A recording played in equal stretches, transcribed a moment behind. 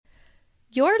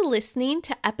You're listening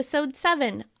to episode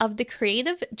 7 of the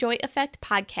Creative Joy Effect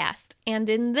podcast. And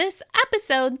in this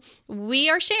episode, we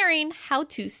are sharing how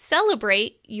to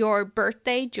celebrate your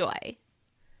birthday joy.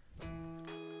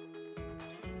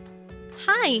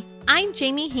 Hi, I'm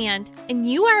Jamie Hand, and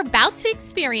you are about to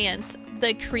experience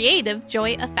the Creative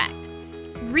Joy Effect.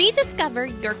 Rediscover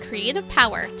your creative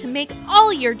power to make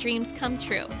all your dreams come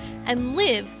true and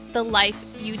live the life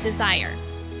you desire.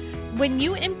 When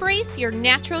you embrace your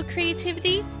natural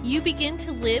creativity, you begin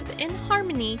to live in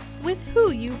harmony with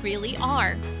who you really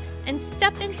are and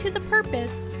step into the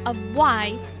purpose of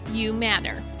why you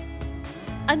matter.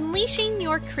 Unleashing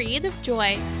your creative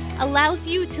joy allows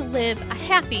you to live a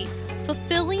happy,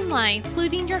 fulfilling life,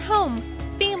 including your home,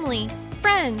 family,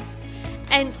 friends,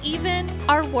 and even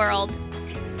our world.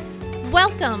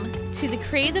 Welcome to the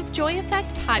Creative Joy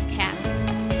Effect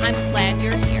podcast. I'm glad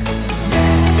you're here.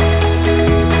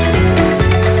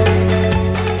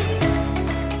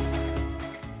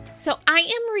 So I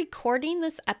am recording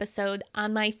this episode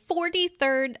on my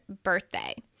 43rd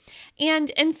birthday.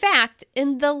 And in fact,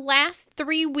 in the last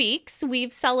 3 weeks,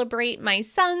 we've celebrated my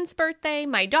son's birthday,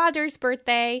 my daughter's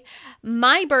birthday,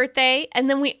 my birthday, and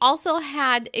then we also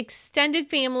had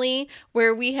extended family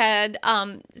where we had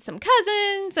some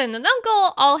cousins and an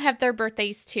uncle all have their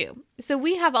birthdays too. So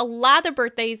we have a lot of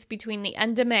birthdays between the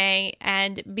end of May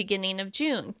and beginning of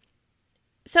June.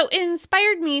 So it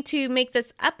inspired me to make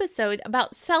this episode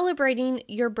about celebrating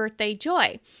your birthday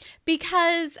joy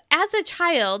because as a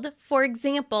child, for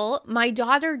example, my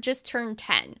daughter just turned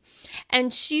 10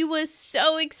 and she was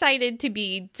so excited to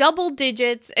be double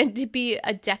digits and to be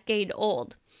a decade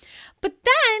old. But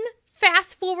then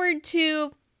fast forward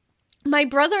to my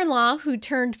brother-in-law who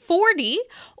turned 40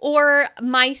 or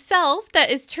myself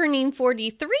that is turning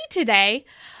 43 today,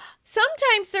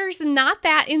 sometimes there's not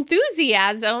that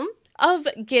enthusiasm of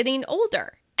getting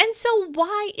older. And so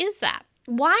why is that?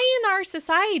 Why in our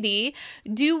society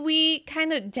do we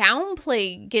kind of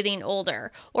downplay getting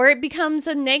older or it becomes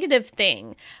a negative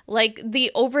thing like the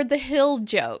over the hill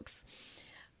jokes?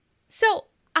 So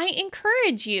I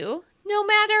encourage you, no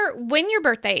matter when your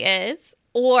birthday is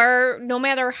or no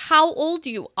matter how old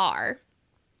you are,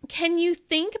 can you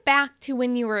think back to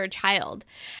when you were a child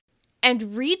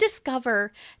and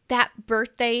rediscover that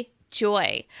birthday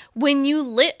joy when you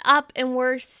lit up and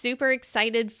were super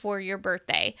excited for your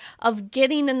birthday of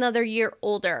getting another year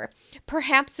older.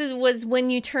 Perhaps it was when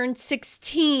you turned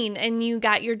 16 and you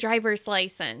got your driver's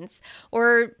license,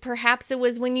 or perhaps it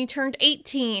was when you turned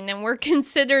 18 and were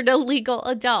considered a legal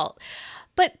adult.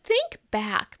 But think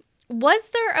back,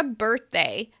 was there a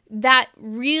birthday that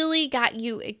really got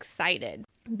you excited?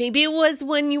 Maybe it was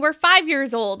when you were 5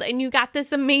 years old and you got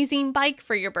this amazing bike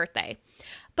for your birthday.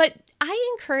 But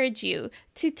I encourage you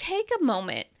to take a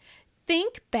moment,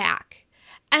 think back,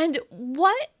 and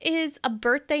what is a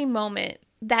birthday moment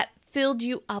that filled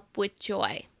you up with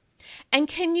joy? And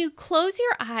can you close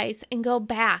your eyes and go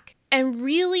back and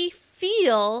really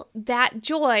feel that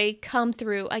joy come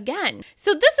through again?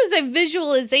 So this is a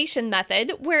visualization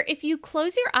method where if you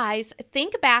close your eyes,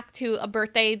 think back to a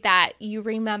birthday that you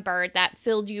remember that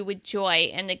filled you with joy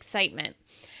and excitement.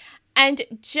 And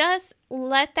just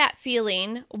let that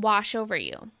feeling wash over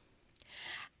you.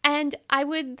 And I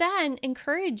would then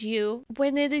encourage you,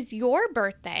 when it is your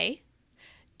birthday,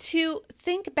 to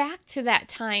think back to that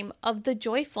time of the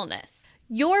joyfulness.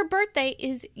 Your birthday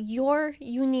is your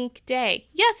unique day.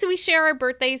 Yes, we share our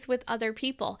birthdays with other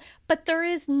people, but there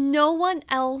is no one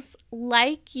else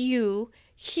like you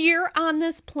here on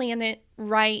this planet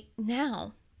right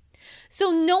now. So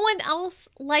no one else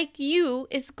like you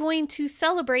is going to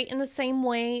celebrate in the same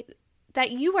way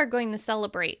that you are going to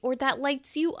celebrate or that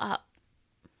lights you up.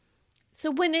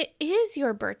 So when it is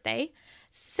your birthday,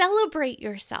 celebrate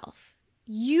yourself.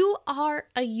 You are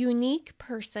a unique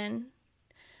person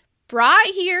brought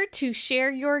here to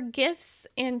share your gifts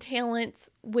and talents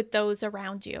with those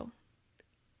around you.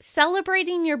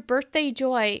 Celebrating your birthday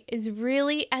joy is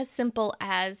really as simple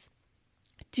as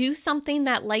do something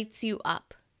that lights you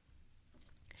up.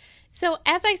 So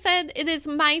as I said, it is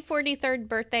my 43rd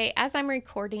birthday as I'm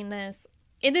recording this.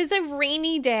 It is a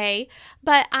rainy day,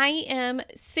 but I am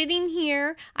sitting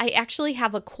here. I actually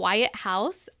have a quiet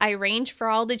house. I arranged for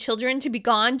all the children to be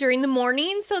gone during the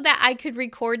morning so that I could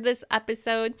record this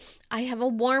episode. I have a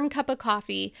warm cup of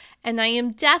coffee, and I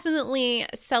am definitely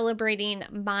celebrating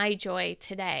my joy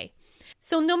today.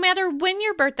 So no matter when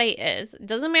your birthday is, it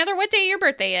doesn't matter what day your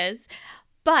birthday is,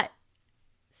 but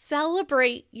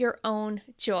celebrate your own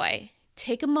joy.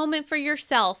 Take a moment for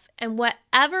yourself and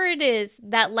whatever it is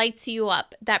that lights you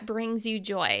up, that brings you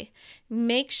joy,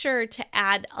 make sure to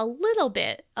add a little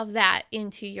bit of that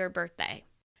into your birthday.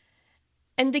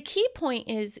 And the key point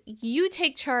is you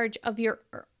take charge of your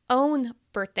own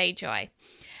birthday joy.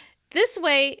 This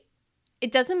way,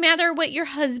 it doesn't matter what your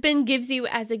husband gives you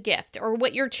as a gift or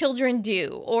what your children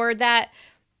do or that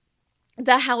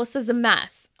the house is a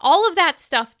mess. All of that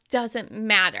stuff doesn't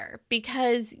matter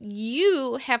because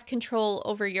you have control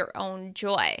over your own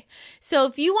joy. So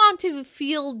if you want to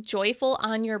feel joyful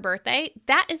on your birthday,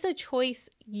 that is a choice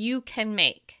you can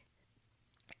make.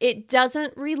 It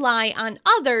doesn't rely on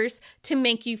others to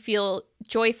make you feel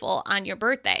joyful on your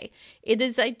birthday. It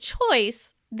is a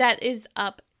choice that is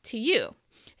up to you.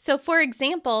 So for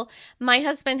example, my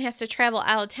husband has to travel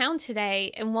out of town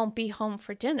today and won't be home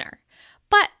for dinner.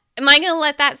 But am I going to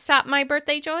let that stop my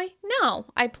birthday joy? No,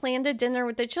 I planned a dinner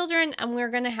with the children and we're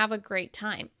going to have a great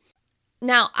time.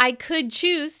 Now, I could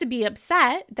choose to be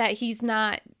upset that he's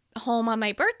not home on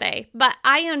my birthday, but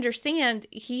I understand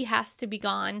he has to be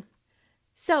gone.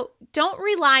 So don't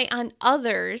rely on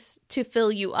others to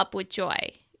fill you up with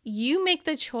joy. You make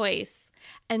the choice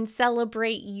and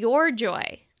celebrate your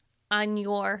joy on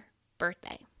your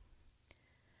birthday.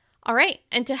 All right,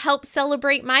 and to help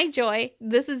celebrate my joy,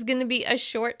 this is going to be a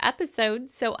short episode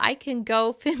so I can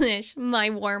go finish my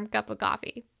warm cup of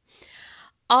coffee.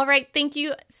 All right, thank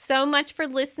you so much for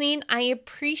listening. I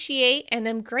appreciate and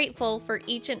am grateful for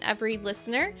each and every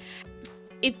listener.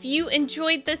 If you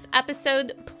enjoyed this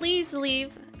episode, please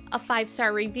leave a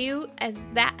 5-star review as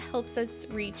that helps us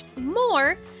reach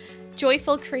more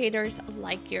joyful creators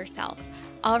like yourself.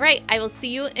 All right, I will see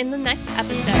you in the next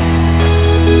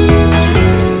episode.